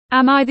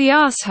Am I the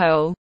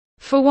asshole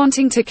for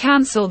wanting to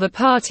cancel the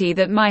party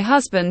that my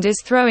husband is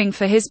throwing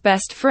for his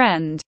best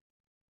friend?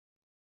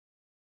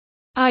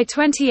 I,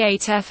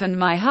 28F, and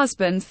my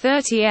husband,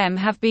 30M,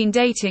 have been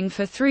dating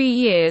for 3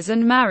 years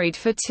and married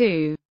for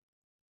 2.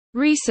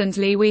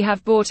 Recently we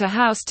have bought a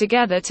house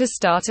together to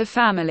start a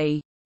family.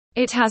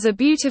 It has a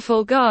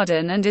beautiful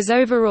garden and is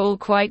overall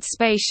quite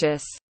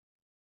spacious.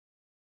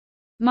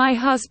 My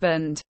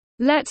husband,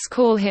 let's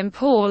call him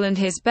Paul, and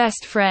his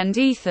best friend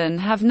Ethan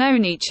have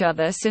known each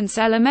other since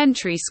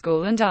elementary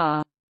school and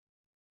are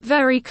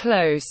very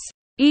close.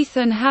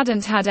 Ethan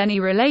hadn't had any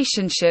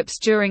relationships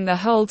during the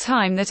whole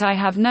time that I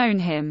have known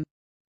him.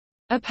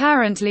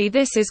 Apparently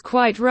this is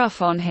quite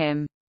rough on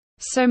him.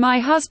 So my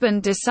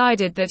husband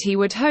decided that he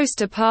would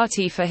host a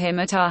party for him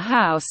at our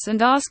house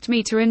and asked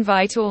me to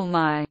invite all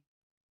my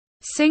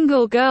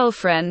single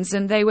girlfriends,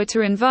 and they were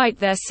to invite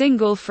their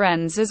single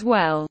friends as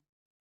well.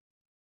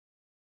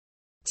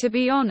 To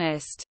be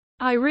honest,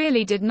 I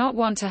really did not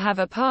want to have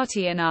a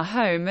party in our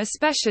home,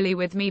 especially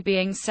with me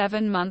being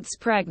 7 months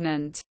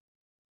pregnant.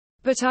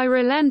 But I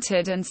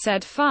relented and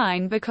said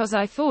fine, because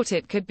I thought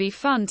it could be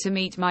fun to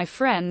meet my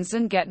friends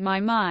and get my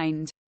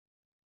mind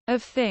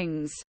of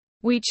things.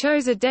 We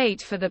chose a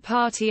date for the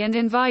party and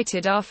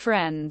invited our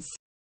friends.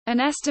 An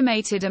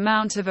estimated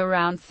amount of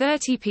around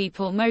 30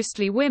 people,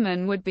 mostly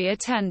women, would be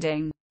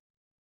attending.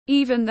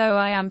 Even though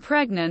I am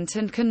pregnant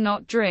and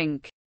cannot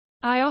drink,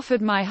 I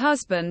offered my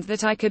husband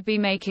that I could be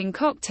making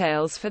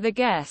cocktails for the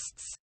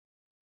guests,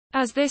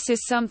 as this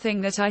is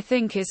something that I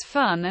think is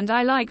fun and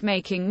I like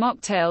making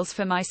mocktails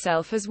for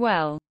myself as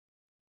well.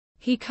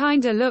 He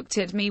kinda looked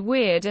at me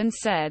weird and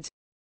said,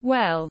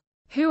 well,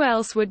 who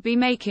else would be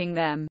making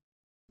them?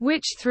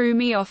 Which threw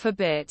me off a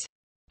bit,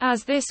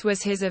 as this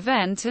was his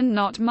event and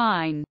not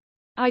mine.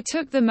 I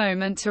took the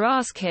moment to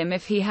ask him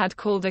if he had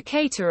called a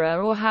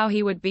caterer or how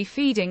he would be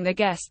feeding the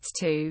guests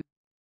too.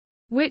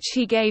 Which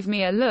he gave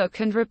me a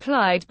look and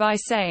replied by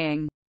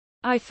saying,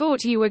 I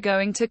thought you were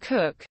going to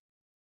cook.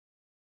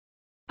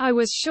 I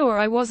was sure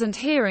I wasn't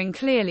hearing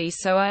clearly,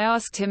 so I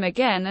asked him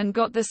again and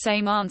got the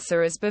same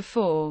answer as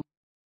before.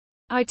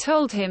 I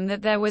told him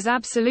that there was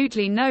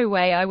absolutely no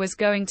way I was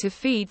going to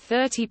feed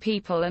 30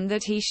 people and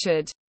that he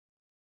should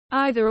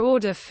either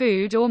order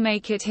food or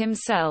make it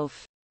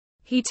himself.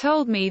 He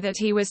told me that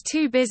he was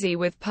too busy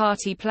with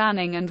party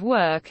planning and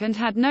work and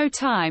had no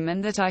time,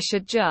 and that I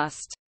should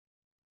just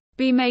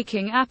be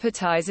making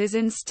appetizers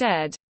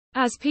instead,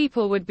 as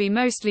people would be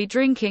mostly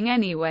drinking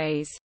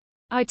anyways.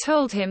 I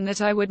told him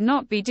that I would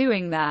not be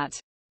doing that,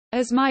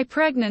 as my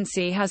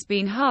pregnancy has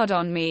been hard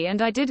on me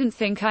and I didn't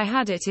think I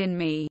had it in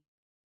me.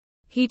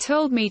 He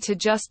told me to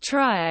just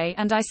try,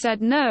 and I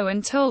said no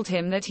and told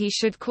him that he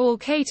should call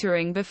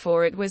catering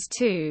before it was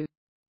too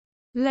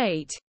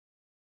late.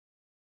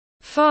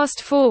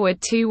 Fast forward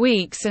 2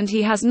 weeks and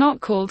he has not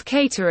called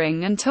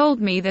catering and told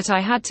me that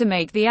I had to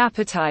make the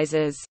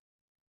appetizers,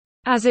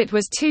 as it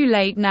was too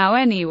late now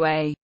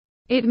anyway.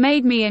 It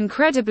made me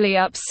incredibly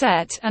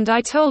upset, and I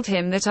told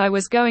him that I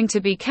was going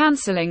to be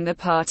canceling the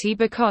party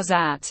because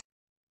at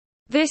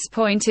this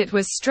point it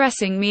was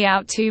stressing me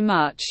out too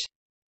much.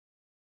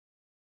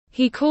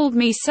 He called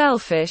me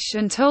selfish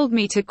and told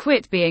me to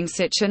quit being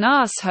such an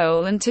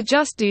asshole and to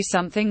just do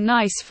something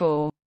nice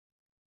for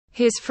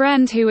his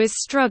friend who is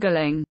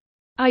struggling.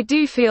 I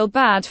do feel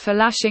bad for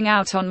lashing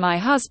out on my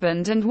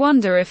husband and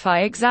wonder if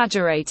I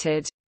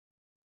exaggerated.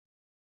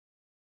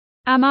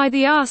 Am I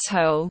the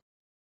asshole?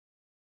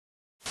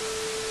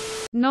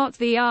 Not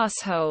the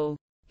asshole.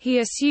 He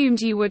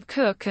assumed you would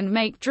cook and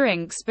make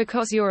drinks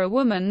because you're a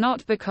woman,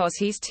 not because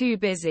he's too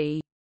busy.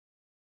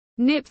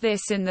 Nip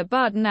this in the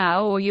bud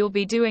now, or you'll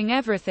be doing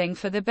everything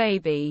for the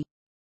baby.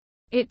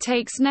 It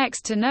takes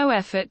next to no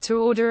effort to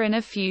order in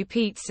a few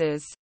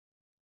pizzas.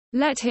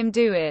 Let him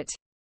do it.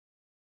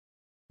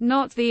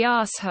 Not the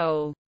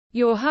asshole.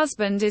 Your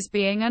husband is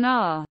being an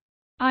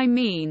I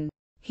mean,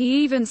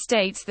 he even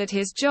states that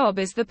his job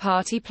is the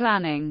party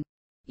planning.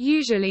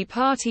 Usually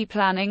party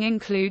planning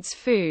includes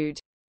food,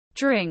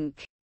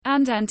 drink,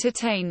 and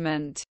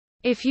entertainment.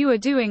 If you are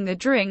doing the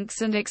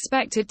drinks and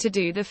expected to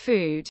do the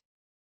food,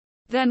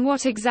 then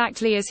what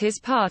exactly is his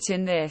part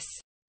in this?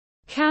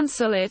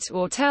 Cancel it,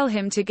 or tell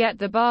him to get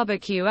the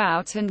barbecue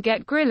out and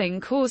get grilling,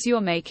 cause you're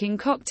making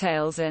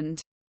cocktails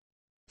and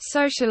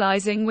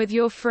socializing with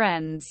your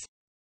friends.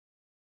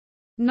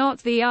 Not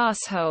the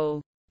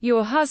asshole.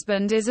 Your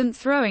husband isn't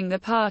throwing the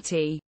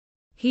party.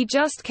 He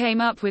just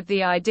came up with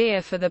the idea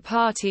for the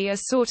party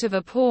as sort of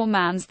a poor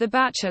man's The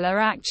Bachelor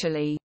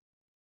actually.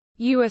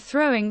 You are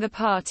throwing the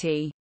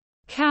party.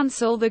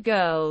 Cancel the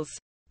girls.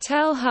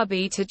 Tell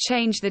hubby to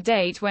change the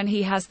date when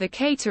he has the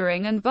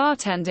catering and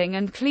bartending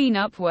and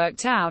cleanup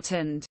worked out,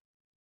 and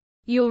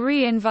you'll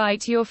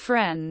re-invite your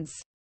friends.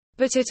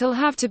 But it'll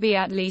have to be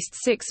at least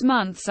 6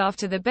 months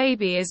after the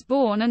baby is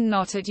born and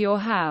not at your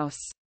house.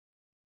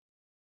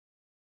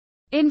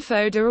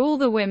 Info: do all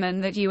the women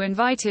that you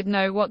invited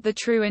know what the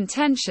true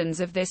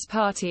intentions of this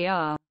party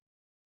are?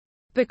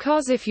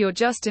 Because if you're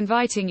just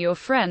inviting your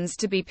friends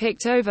to be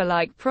picked over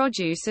like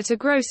produce at a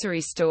grocery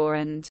store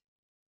and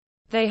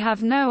they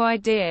have no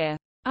idea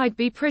I'd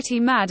be pretty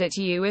mad at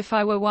you if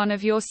I were one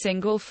of your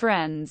single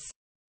friends.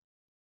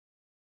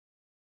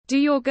 Do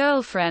your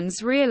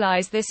girlfriends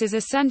realize this is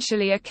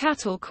essentially a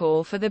cattle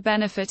call for the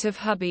benefit of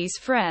hubby's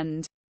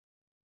friend?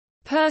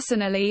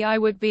 Personally, I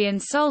would be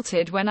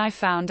insulted when I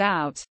found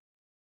out.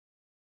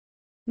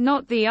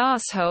 Not the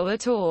asshole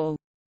at all.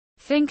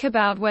 Think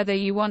about whether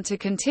you want to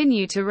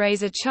continue to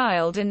raise a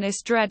child in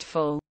this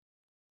dreadful,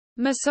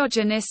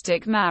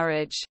 misogynistic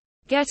marriage.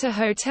 Get a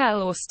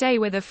hotel or stay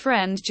with a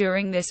friend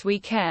during this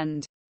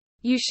weekend.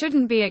 You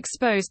shouldn't be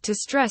exposed to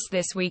stress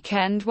this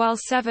weekend while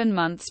 7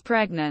 months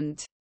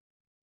pregnant.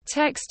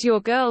 Text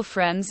your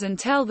girlfriends and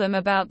tell them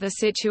about the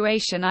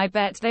situation. I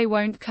bet they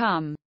won't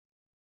come.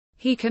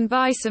 He can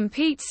buy some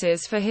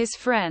pizzas for his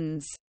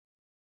friends.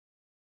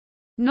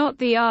 Not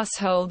the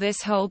asshole.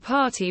 This whole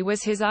party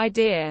was his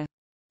idea.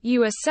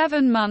 You are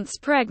 7 months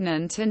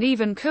pregnant, and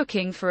even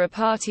cooking for a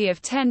party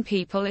of 10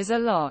 people is a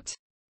lot.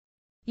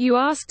 You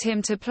asked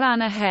him to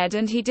plan ahead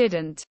and he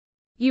didn't.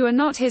 You are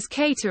not his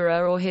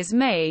caterer or his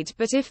maid,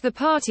 but if the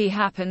party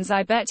happens,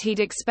 I bet he'd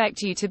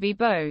expect you to be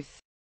both.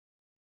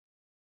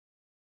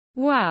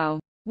 Wow.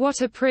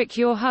 What a prick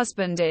your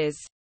husband is.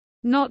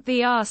 Not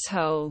the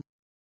asshole.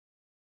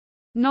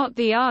 Not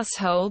the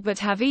asshole, but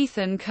have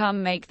Ethan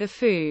come make the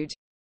food.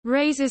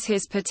 Raises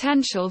his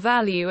potential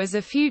value as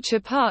a future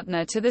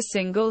partner to the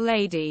single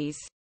ladies.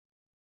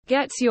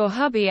 Gets your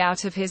hubby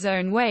out of his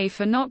own way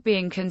for not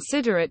being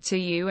considerate to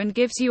you and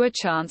gives you a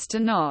chance to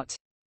not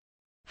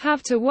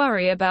have to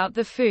worry about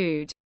the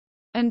food.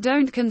 And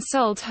don't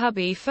consult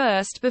hubby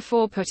first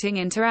before putting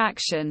into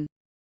action.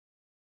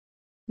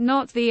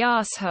 Not the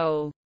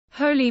asshole.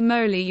 Holy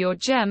moly, your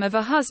gem of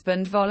a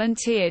husband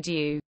volunteered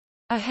you,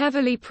 a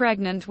heavily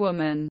pregnant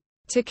woman,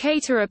 to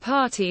cater a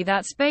party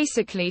that's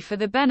basically for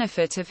the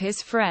benefit of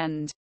his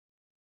friend.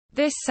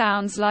 This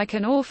sounds like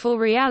an awful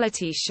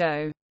reality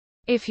show.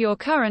 If your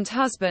current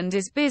husband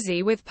is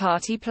busy with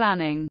party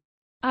planning,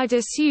 I'd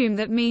assume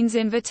that means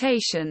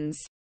invitations,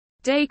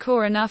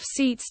 decor, enough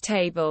seats,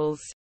 tables,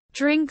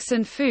 drinks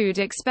and food,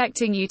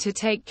 expecting you to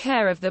take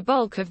care of the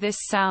bulk of this.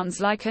 Sounds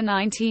like a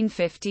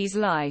 1950s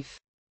life.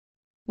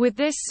 With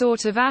this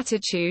sort of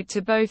attitude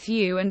to both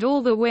you and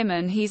all the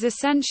women he's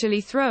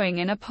essentially throwing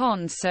in a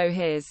pond so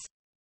his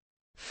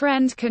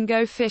friend can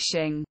go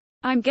fishing.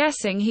 I'm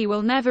guessing he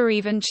will never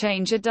even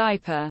change a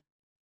diaper.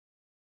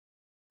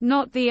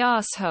 Not the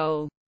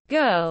asshole.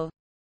 Girl,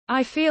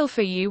 I feel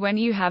for you when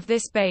you have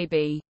this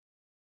baby.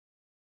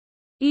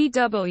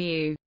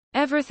 EW.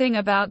 Everything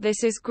about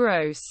this is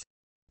gross.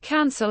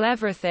 Cancel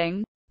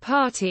everything.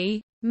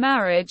 Party,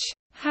 marriage,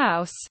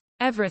 house,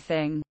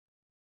 everything.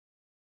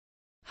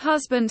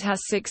 Husband has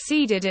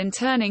succeeded in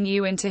turning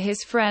you into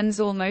his friend's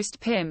almost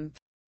pimp.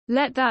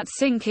 Let that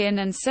sink in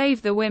and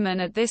save the women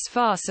at this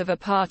farce of a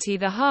party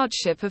the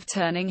hardship of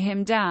turning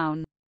him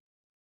down.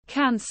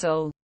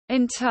 Cancel.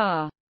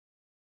 Entire.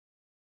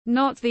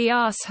 Not the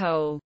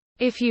asshole.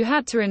 If you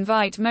had to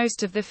invite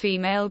most of the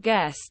female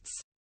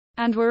guests,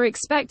 and were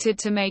expected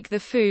to make the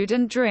food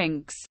and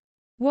drinks,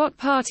 what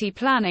party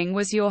planning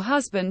was your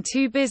husband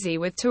too busy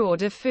with to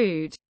order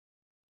food?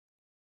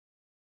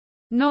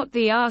 Not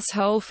the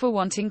asshole for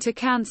wanting to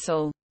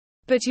cancel.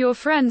 But your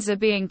friends are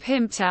being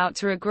pimped out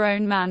to a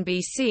grown man.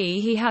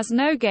 BC, he has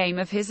no game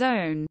of his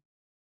own.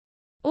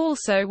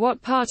 Also,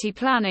 what party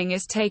planning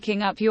is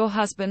taking up your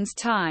husband's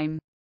time?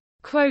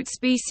 Quotes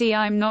BC,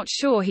 I'm not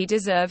sure he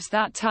deserves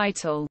that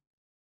title.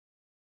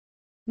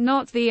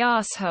 Not the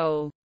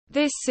asshole.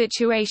 This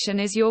situation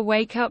is your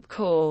wake-up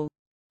call.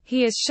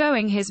 He is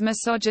showing his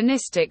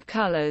misogynistic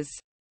colors.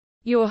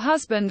 Your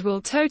husband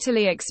will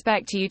totally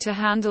expect you to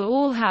handle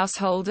all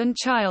household and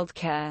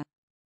childcare.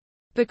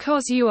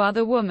 Because you are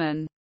the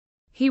woman.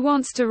 He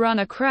wants to run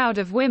a crowd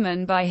of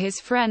women by his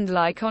friend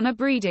like on a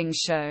breeding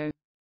show.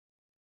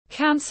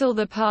 Cancel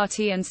the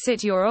party and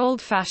sit your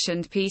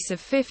old-fashioned piece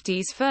of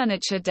 50s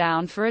furniture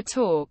down for a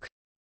talk.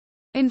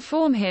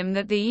 Inform him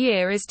that the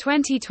year is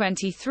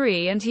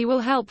 2023 and he will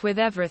help with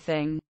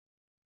everything.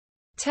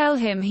 Tell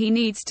him he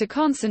needs to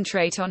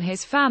concentrate on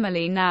his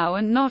family now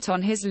and not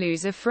on his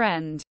loser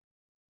friend.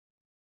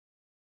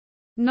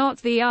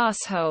 Not the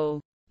asshole.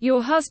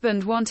 Your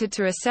husband wanted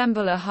to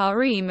assemble a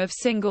harem of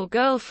single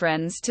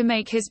girlfriends to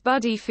make his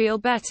buddy feel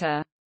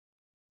better.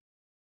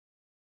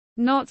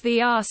 Not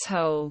the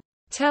asshole.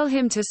 Tell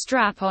him to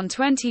strap on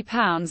 20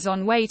 pounds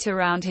on weight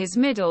around his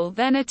middle,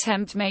 then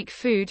attempt make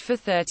food for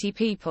 30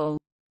 people.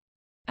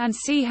 And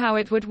see how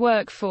it would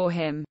work for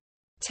him.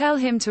 Tell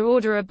him to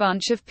order a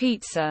bunch of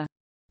pizza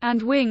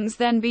and wings,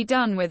 then be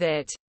done with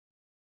it.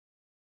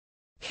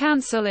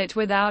 Cancel it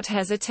without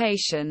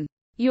hesitation.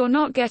 You're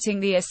not getting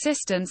the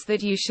assistance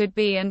that you should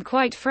be, and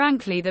quite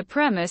frankly the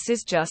premise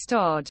is just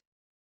odd.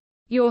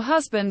 Your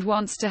husband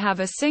wants to have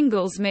a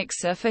singles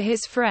mixer for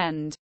his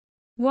friend.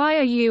 Why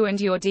are you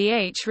and your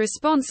DH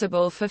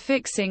responsible for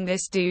fixing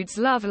this dude's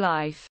love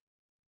life?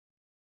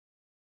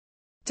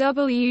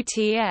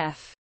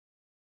 WTF.